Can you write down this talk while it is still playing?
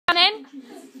Shannon?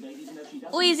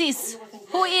 Who is this?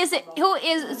 Who is it? Who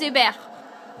is Zubair?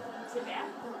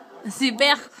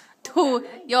 Zubair to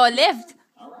your left.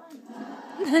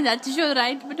 That's your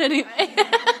right, but anyway.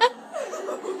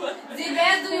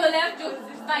 Zubair to your left.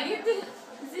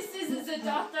 This is the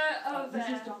daughter of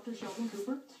Dr. Sheldon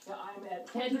Cooper. I'm at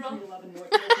Pedro. 2311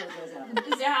 North Airport.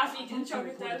 He's a half-eaten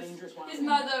chocolate. His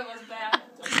mother was bad.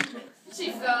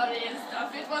 She fell and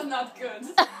stuff. It was not good.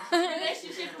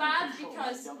 Relationship bad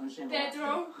because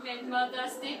Pedro made mother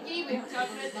sticky with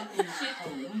chocolate and shit.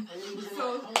 So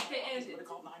they ended.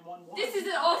 This is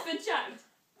an orphan child.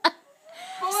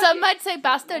 Some might say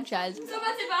bastard child. Some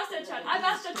might say bastard child. I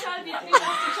bastard child, we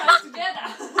bastard child together.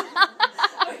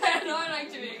 Okay, no, I like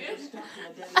to make it.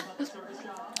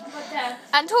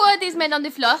 And who are these men on the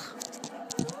floor?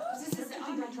 This is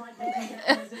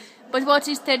But what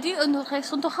is Teddy and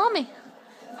Rex und Tommy?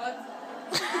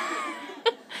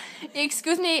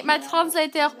 Excuse me, my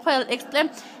translator will explain.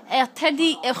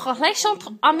 Teddy and Rex and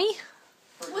Tommy.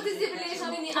 What is the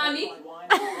relation in the army?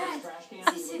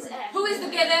 Who is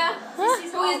together?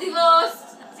 Who is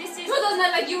divorced? Who does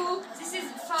not like you? This is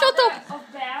father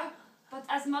of Bear, but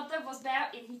as mother was Bear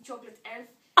and he chocolate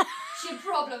elf. She had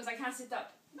problems, I can't sit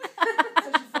up.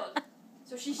 So she fell.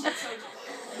 So she shit soldier.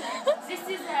 This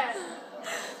is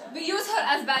we use her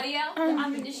as barrier, the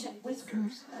ammunition. This is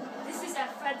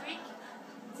Frederick.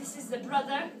 This is the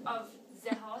brother of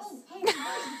the house.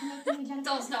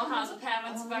 Don't know how the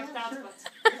parents worked out, but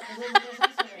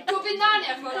it could be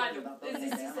Narnia for all I know.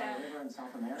 This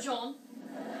is John,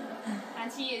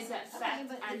 and he is fat and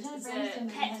the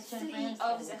pet flea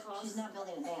of the house.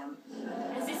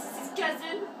 And this is his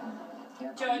cousin,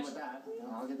 George,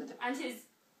 and his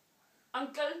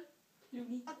uncle,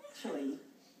 Louis.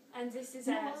 And this is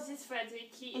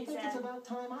Frederick. He is about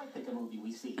time I pick a movie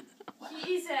we see.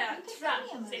 he is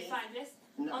trapped. They find this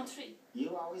on tree.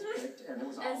 You always picked, and it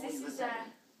was And always this the is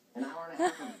same. An hour and a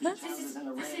half of beach houses in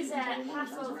the rain. this is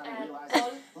half of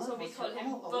Bull, so we call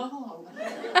him Bull.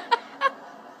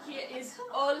 Here is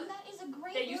all.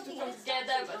 They used to come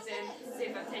together, but then they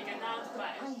were taken out by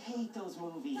I hate those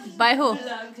movies. By who?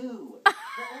 blood. Do.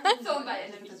 Thrown by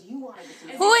enemies. Because you wanted to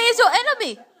see Who is your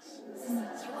enemy?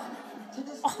 to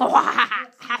this I'm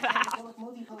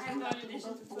not religious,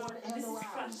 so this is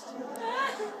crushed.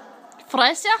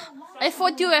 Fresher? I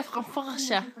thought you were from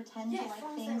Fresher. pretend Yeah, to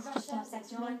like things just to have sex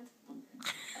joint.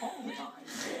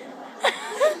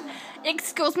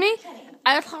 Excuse me,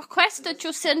 I request that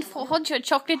you send 400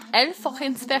 chocolate elf for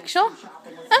inspection.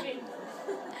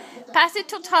 Pass it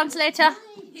to translator.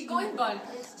 He go in ball.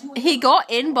 He got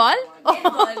in ball.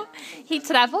 ball. He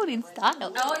traveled in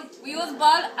style. No, we use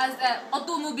ball as an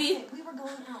automobile. We were going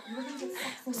out. We were going to get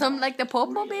sex. Some like the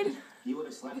Pope mobile.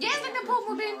 Yes, like the Pope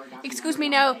mobile. Excuse me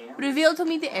now, reveal to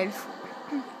me the elf.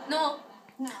 No.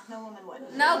 No, no woman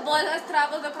would. Now ball has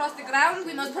traveled across the ground.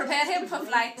 We must prepare him for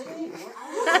flight.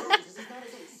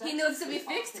 He needs to be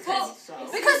fixed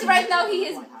because right now he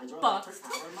is boxed.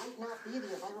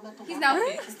 He's now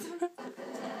fixed.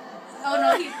 Oh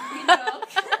no, he broke.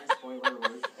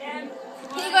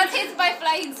 He got hit by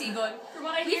flying seagull. From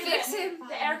what I We hear, fix him.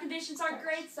 the air conditions aren't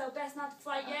great, so best not to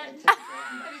fly yet.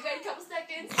 Have you got a couple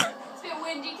seconds? It's a bit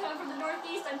windy coming from the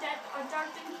northeast. I'm dark and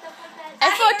stuff like that. I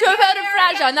thought you were the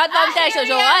Fresher, not from Tesha.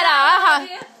 So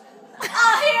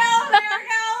Oh, here,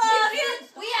 America, I love you.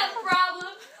 We have a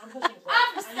problem. I'm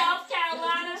from South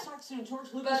Carolina, George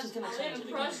but Lucas is going I to live change in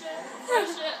it Prussia.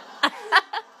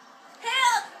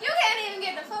 Hell, you can't even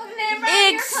get the fucking name right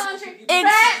in your country. X.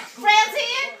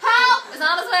 Francine, Paul is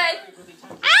on his way.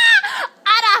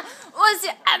 Anna was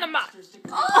the animal.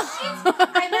 Oh shit,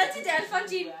 I melted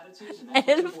Alphonse.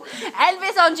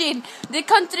 Elvis on Jean. The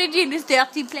country Jean is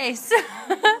dirty place.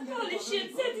 Holy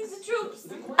shit, send these the troops.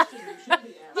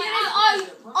 Here is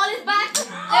all is back.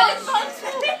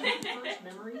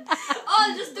 All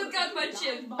just took out my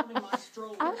chin.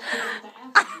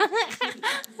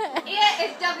 Here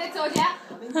is Dublin Soldier.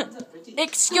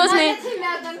 Excuse me.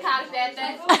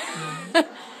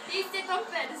 He sit on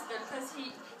pedestal because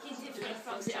he's different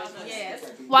from the others. Yes.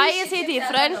 Why is he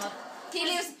different? He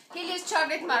leaves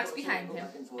chocolate marks behind him.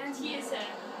 And he is,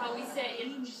 how we say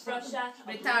in Russia,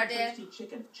 Retarded.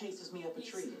 chicken chases me up a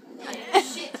tree.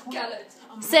 shit colored.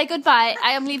 Say goodbye.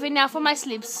 I am leaving now for my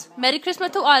sleeps. Merry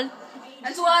Christmas to all.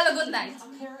 And to all a good night.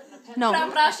 No.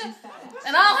 From Russia.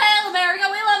 And all hail America.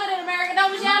 We love it in America.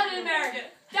 Don't we shout Down in America.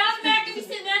 Down in America, we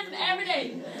sit there every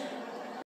day.